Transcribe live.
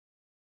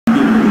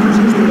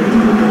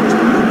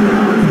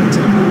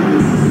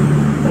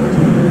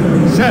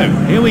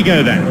Here we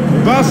go then.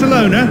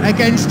 Barcelona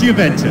against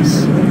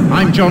Juventus.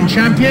 I'm John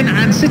Champion,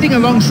 and sitting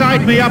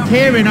alongside me up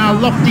here in our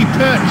lofty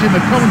perch in the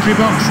commentary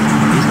box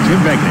is Jim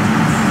Begley.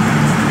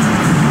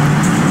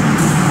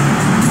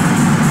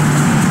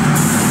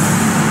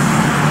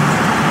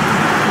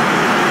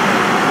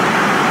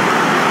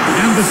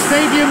 And the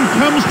stadium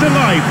comes to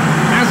life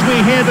as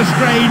we hear the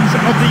strains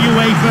of the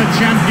UEFA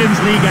Champions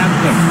League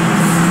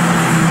anthem.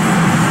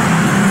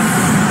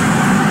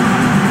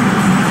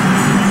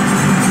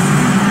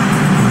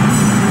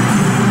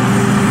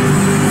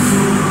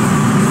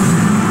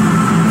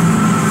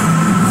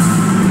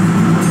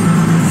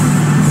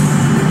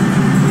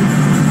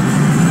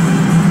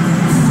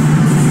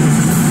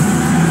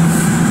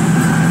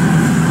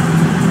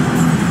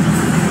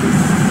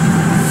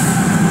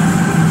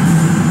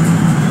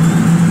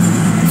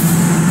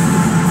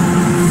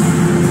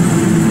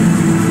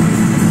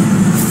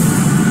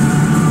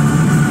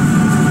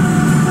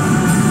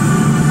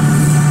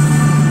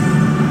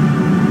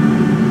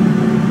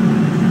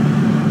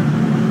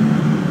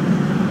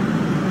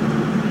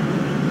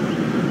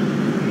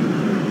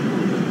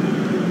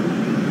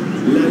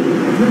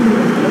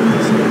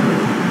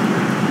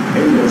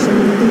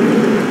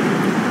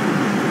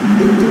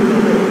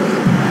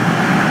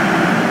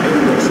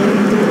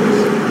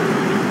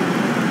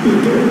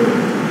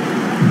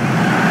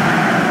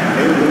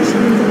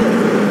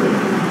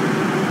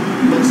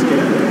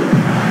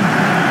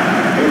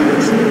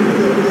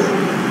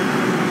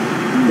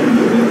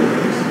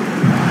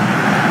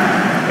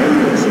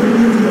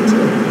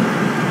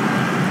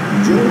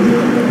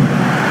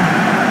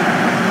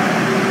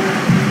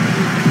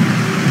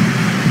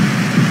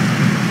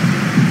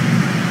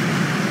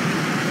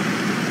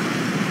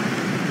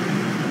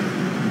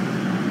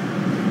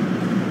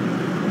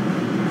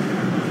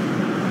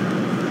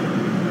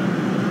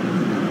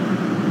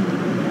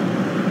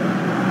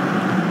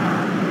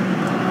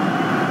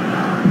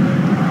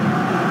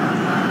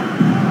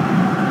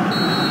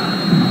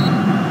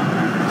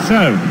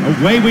 So,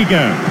 away we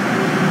go.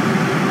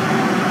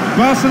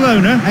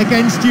 Barcelona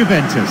against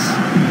Juventus.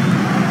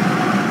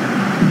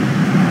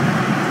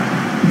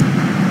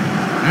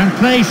 And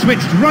play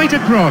switched right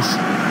across.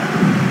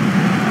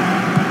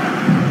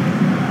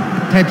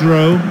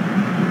 Pedro.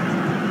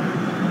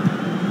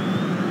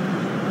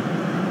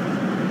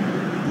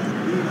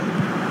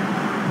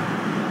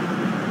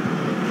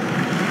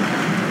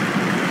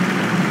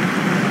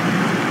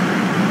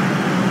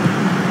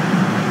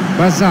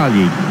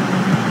 Barzagli.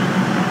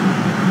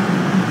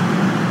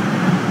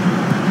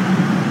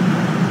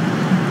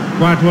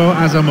 Guadwo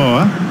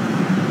Asamoah,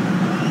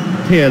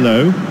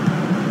 Pirlo,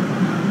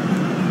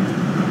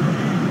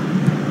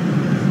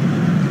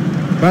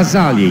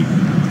 Barzagli,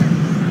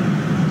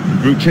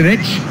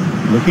 Vucinic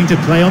looking to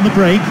play on the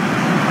break.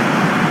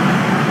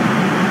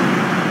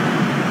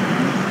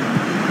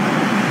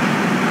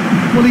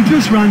 Well, he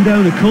just ran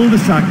down a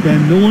cul-de-sac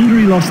then, no wonder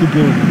he lost the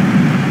ball.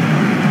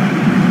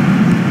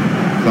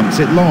 Thumps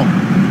it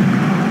long.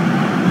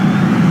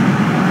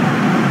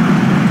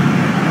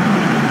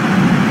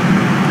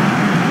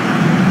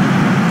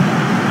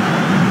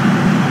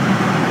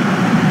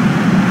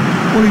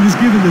 Well, he was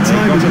given the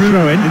time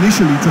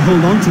initially to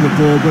hold on to the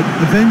ball, but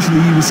eventually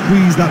he was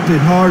squeezed that bit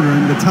harder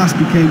and the task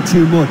became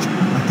too much.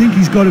 I think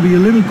he's got to be a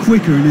little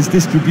quicker in his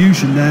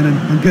distribution then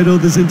and get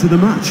others into the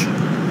match.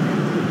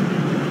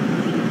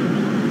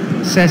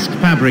 Cesc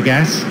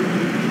Fabregas.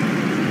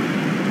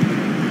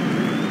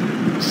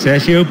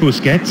 Sergio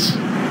Busquets.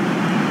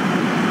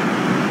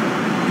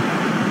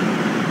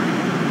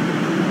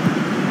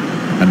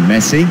 And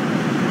Messi.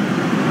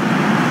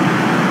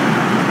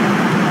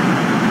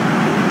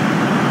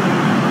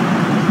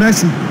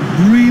 Messi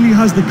really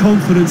has the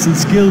confidence and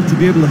skill to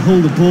be able to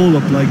hold the ball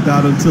up like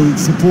that until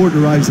support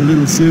arrives a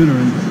little sooner,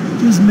 and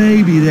just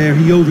maybe there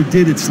he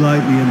overdid it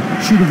slightly and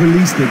should have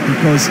released it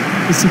because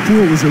the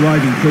support was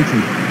arriving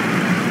quickly.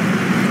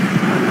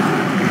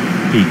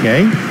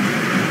 Piqué.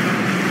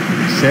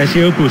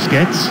 Sergio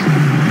Busquets.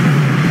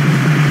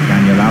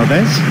 Daniel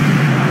Alves.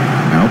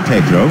 Now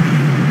Pedro.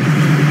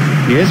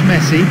 Here's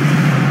Messi.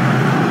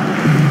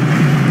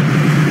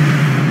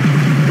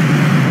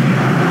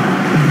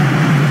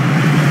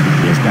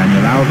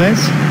 Daniel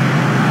Alves.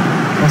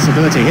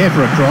 Possibility here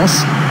for a cross.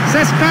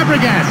 Cesc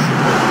Fabregas.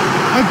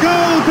 A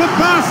goal for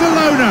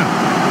Barcelona.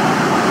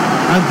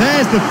 And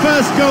there's the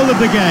first goal of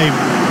the game.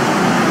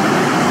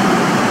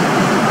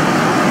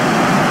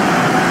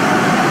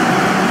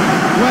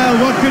 Well,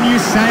 what can you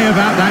say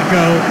about that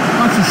goal?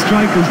 That's a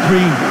striker's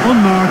dream.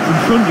 Unmarked in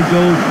front of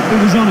goal.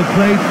 It was on a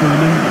plate for him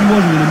and he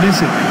wasn't going to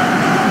miss it.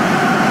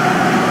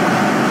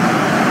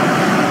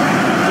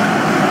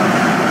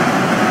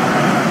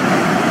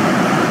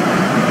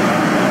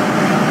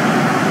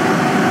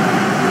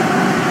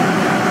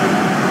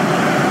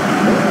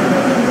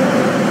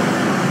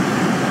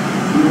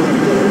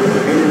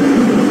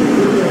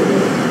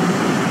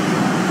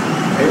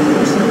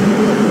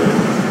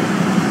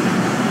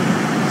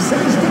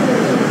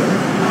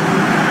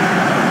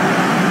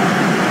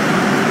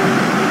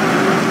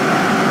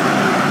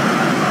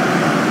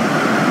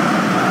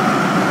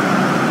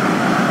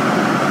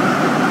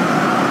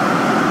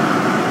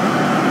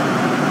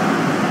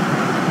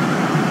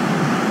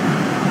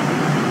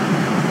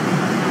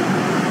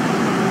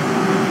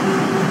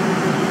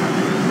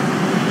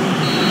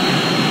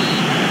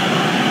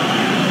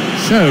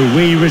 So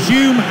we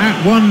resume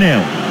at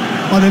 1-0.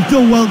 Oh, they've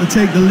done well to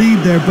take the lead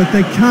there, but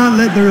they can't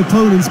let their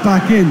opponents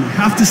back in.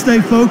 Have to stay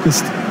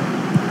focused.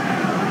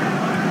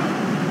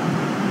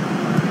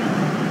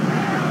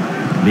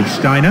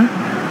 Lichtsteiner.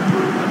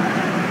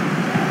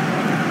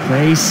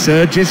 Play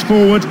surges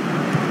forward.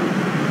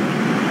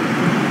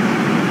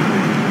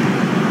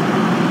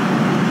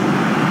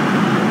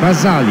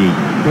 Barzagli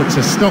puts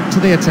a stop to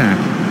the attack.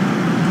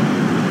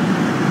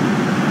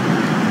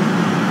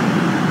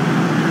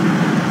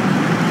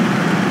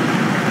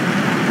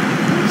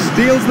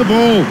 Steals the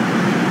ball.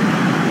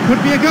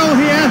 Could be a goal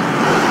here.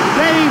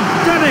 They've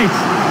done it.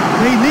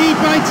 They lead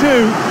by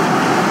 2.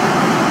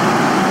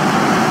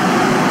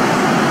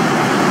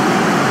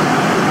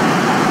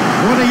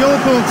 What are your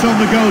thoughts on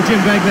the goal,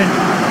 Jim Beglin?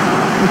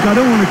 Look, I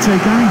don't want to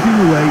take anything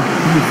away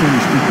from the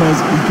finish because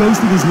he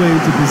ghosted his way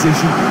into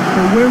position,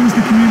 but where was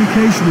the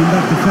communication in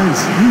that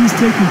defence? Who was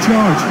taking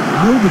charge?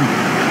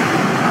 Nobody.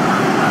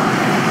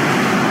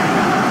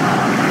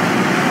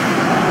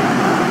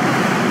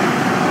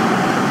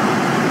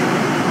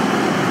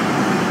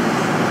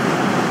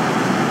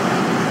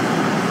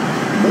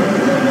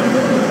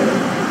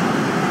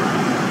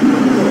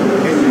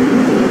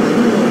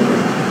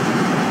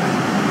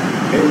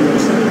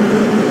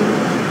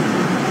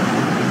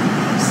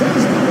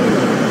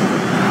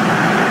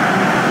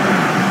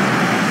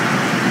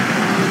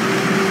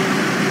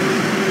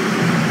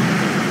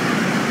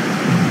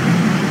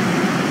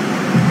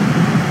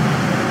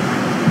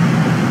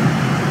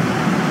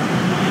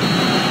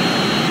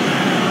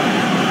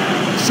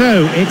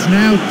 So it's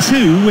now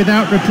 2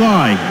 without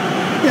reply.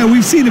 Yeah,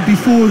 we've seen it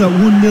before that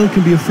 1-0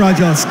 can be a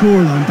fragile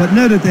scoreline, but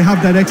now that they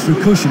have that extra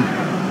cushion,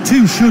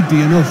 2 should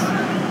be enough.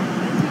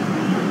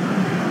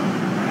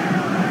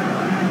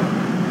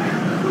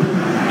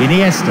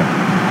 Iniesta.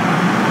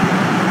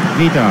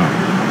 Vidal.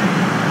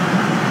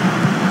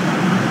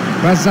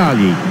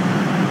 Barzagli.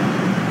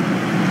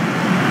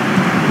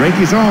 Break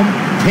is on.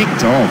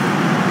 Picked off.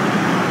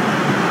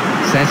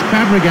 Says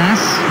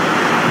Fabregas.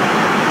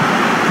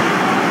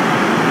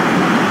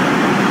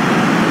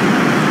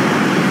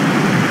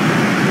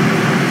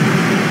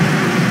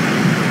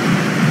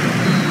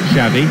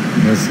 Xavi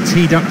has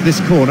teed up this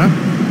corner.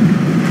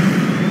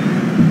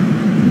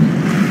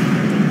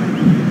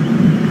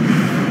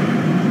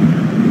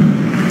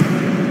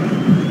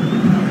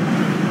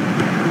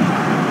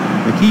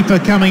 The keeper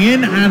coming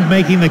in and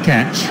making the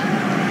catch.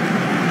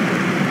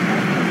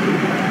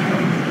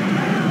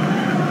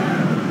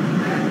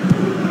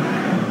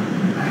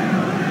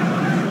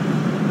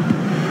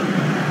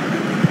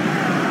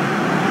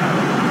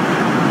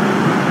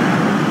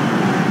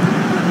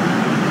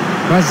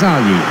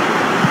 Barzagli.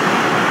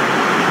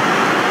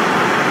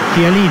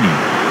 Chiellini.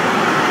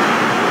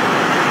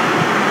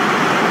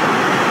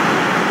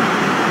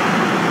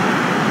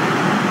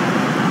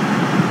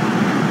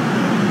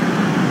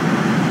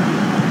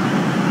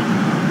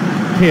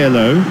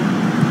 Pirlo.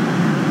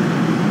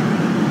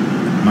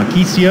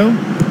 Marchisio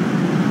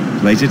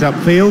plays it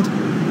upfield.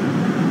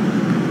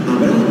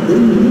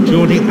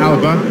 Jordi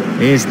Alba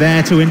is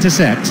there to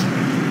intercept.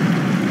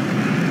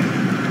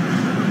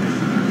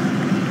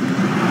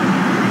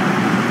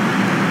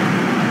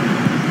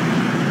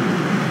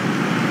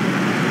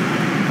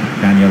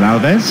 Daniel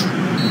Alves.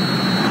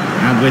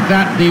 And with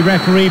that, the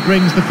referee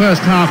brings the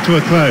first half to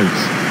a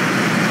close.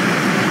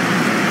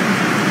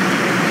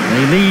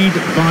 They lead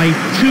by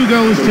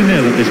 2-0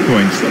 at this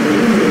point.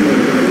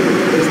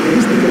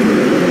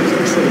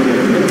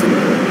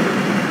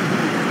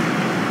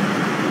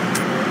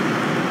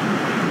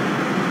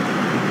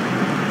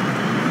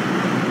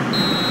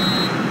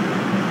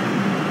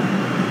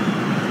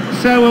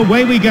 So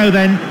away we go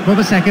then for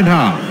the second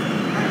half.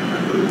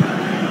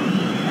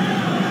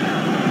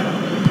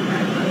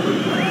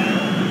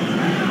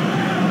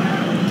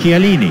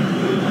 Chiellini.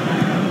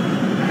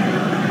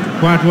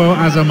 Quadro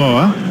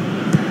Asamoah.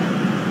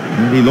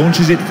 And he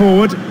launches it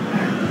forward.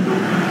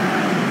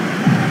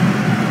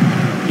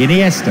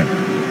 Iniesta.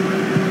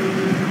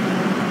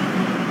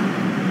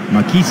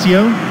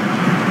 Marchisio.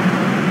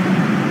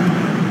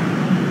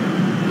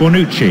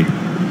 Bonucci.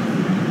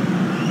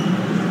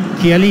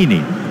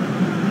 Chiellini.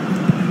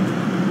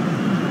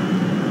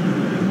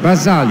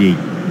 Barzagli.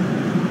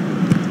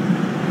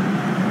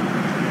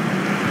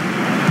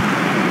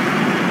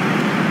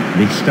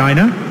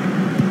 Lichtsteiner.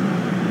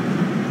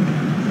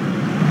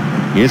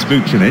 Here's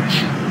Vucinic.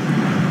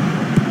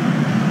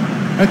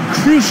 A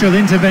crucial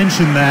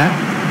intervention there.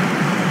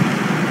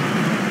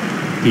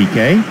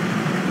 Piqué.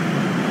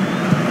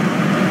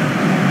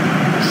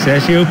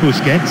 Sergio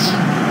Busquets.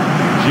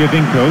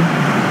 Giovinco.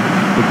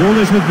 The ball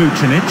is with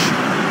Vucinic.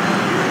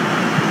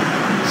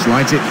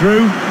 Slides it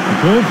through. The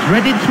ball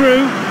threaded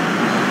through.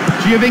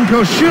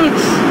 Giovinco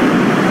shoots.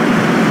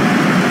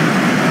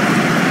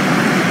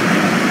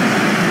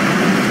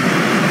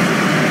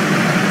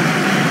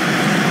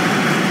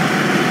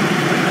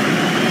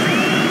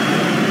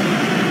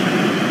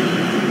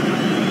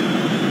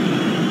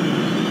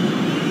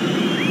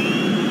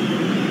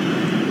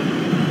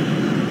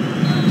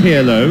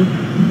 Pirlo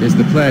is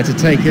the player to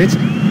take it.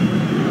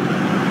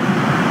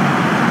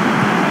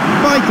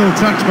 Clinical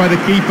touch by the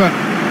keeper.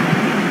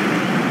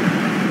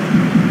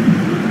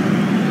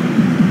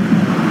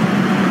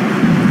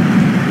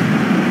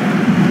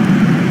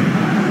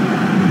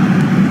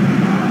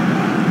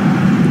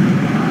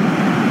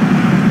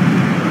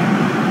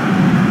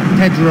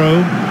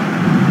 Pedro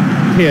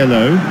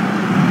Pirlo.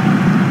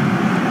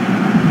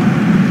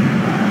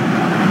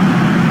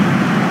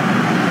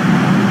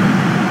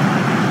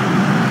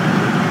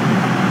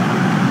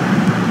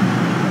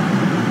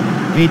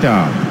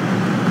 Vidal.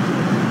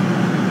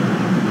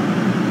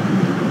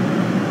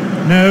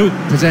 No,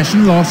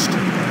 possession lost.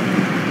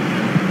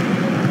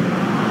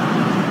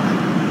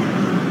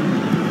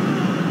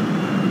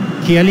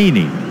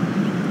 Chiellini.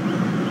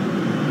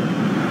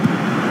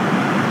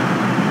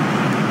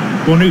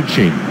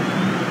 Bonucci.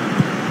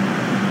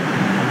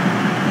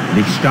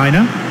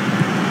 Lichtsteiner.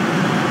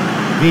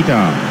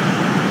 Vidal.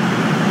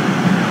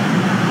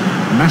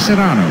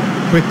 Mascherano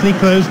quickly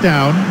closed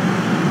down.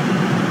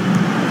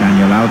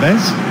 Daniel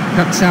Alves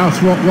cuts out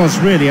what was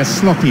really a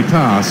sloppy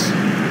pass.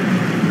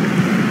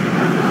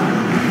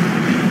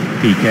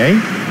 Piqué.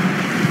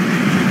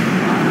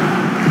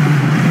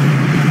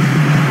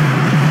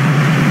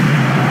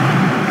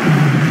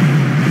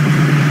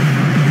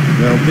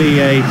 There'll be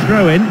a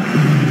throw-in.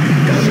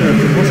 So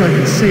from what I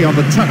can see on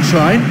the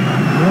touchline,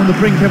 we're on the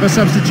brink of a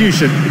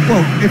substitution.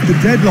 Well, if the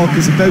deadlock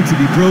is about to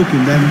be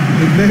broken, then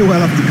it may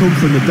well have to come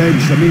from the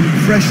bench. I mean,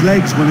 fresh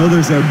legs when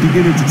others are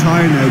beginning to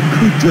tire now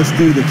could just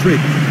do the trick.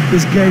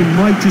 This game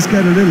might just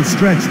get a little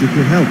stretched. It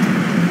could help.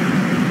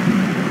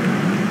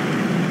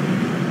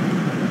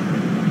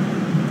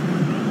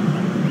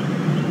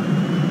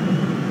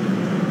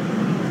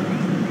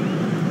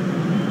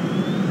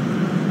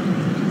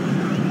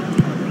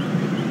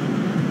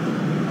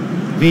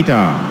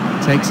 Vidal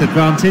takes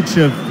advantage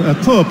of a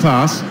poor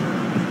pass.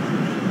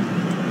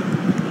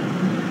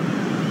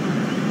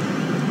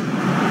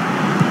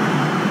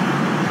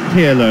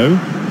 Pirlo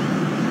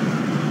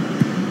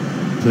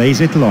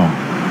plays it long.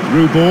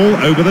 Through ball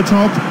over the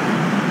top.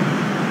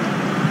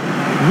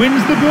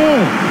 Wins the ball.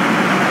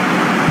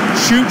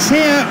 Shoots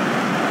here.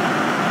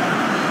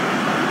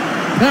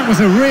 That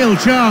was a real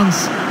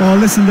chance. Oh,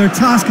 listen, their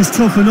task is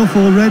tough enough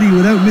already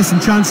without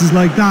missing chances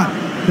like that.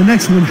 The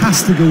next one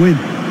has to go in.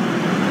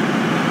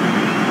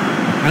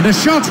 And a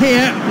shot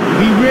here.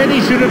 He really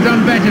should have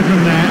done better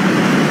from there.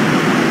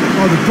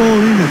 Oh, the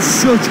ball in at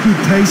such good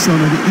pace on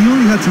it. He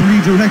only had to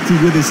redirect it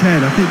with his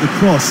head. I think the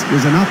cross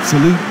was an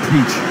absolute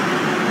peach.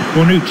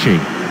 Bonucci.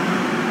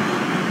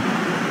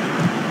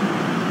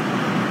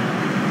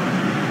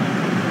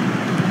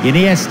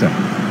 Iniesta.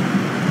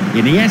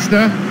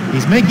 Iniesta.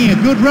 He's making a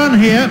good run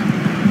here.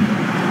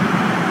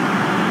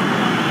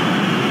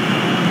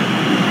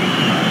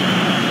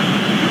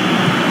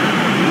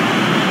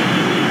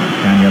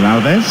 Daniel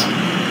Alves.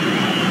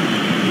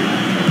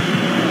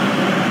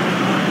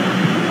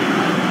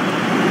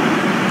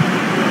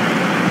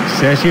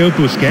 Sergio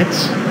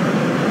Busquets.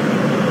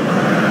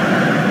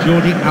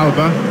 Jordi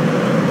Alba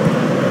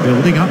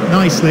building up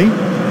nicely.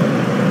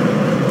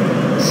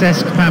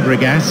 Cesc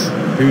Fabregas,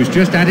 who's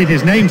just added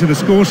his name to the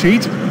score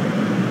sheet.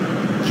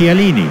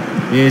 Chiellini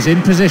is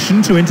in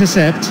position to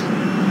intercept.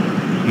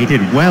 He did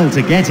well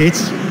to get it.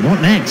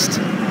 What next?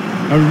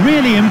 A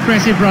really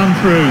impressive run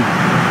through.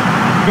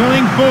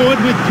 Going forward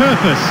with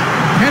purpose.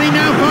 Can he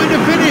now find a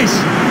finish?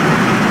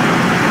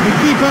 The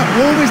keeper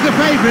always the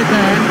favourite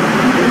there.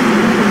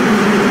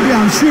 Yeah,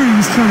 I'm sure he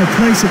was trying to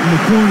place it in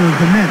the corner of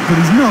the net, but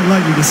he's not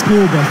likely to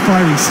score by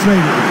firing straight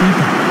at the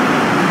keeper.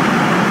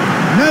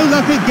 No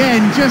luck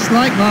again, just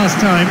like last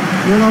time.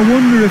 Well, I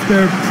wonder if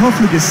their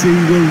profligacy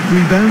will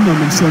rebound on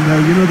them somehow.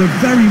 You know, they're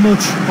very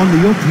much on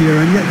the up here,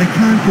 and yet they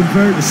can't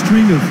convert a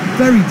string of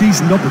very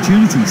decent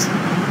opportunities.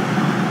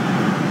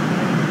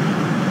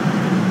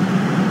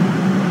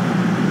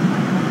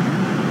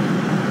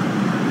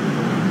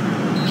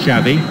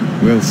 Xavi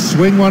will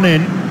swing one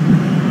in.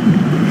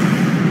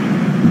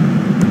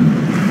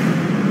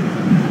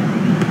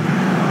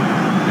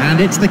 And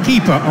it's the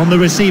keeper on the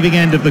receiving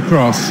end of the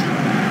cross.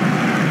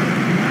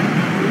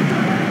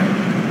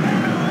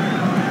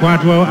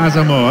 Quadro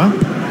Asamoah.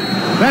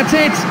 That's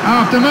it!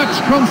 After much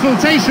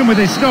consultation with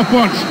his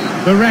stopwatch,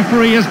 the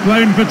referee has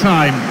blown for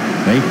time.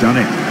 They've done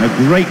it. A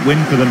great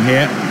win for them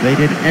here. They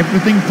did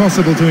everything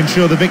possible to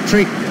ensure the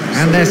victory,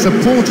 and their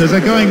supporters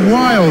are going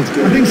wild.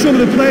 I think some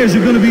of the players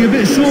are going to be a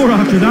bit sore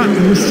after that.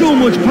 There was so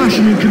much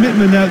passion and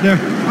commitment out there.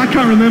 I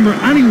can't remember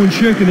anyone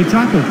shirking a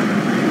tackle.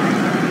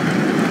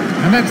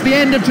 And that's the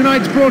end of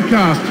tonight's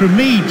broadcast. From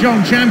me,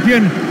 John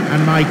Champion,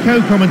 and my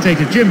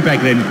co-commentator Jim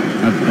Beglin.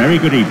 A very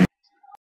good evening.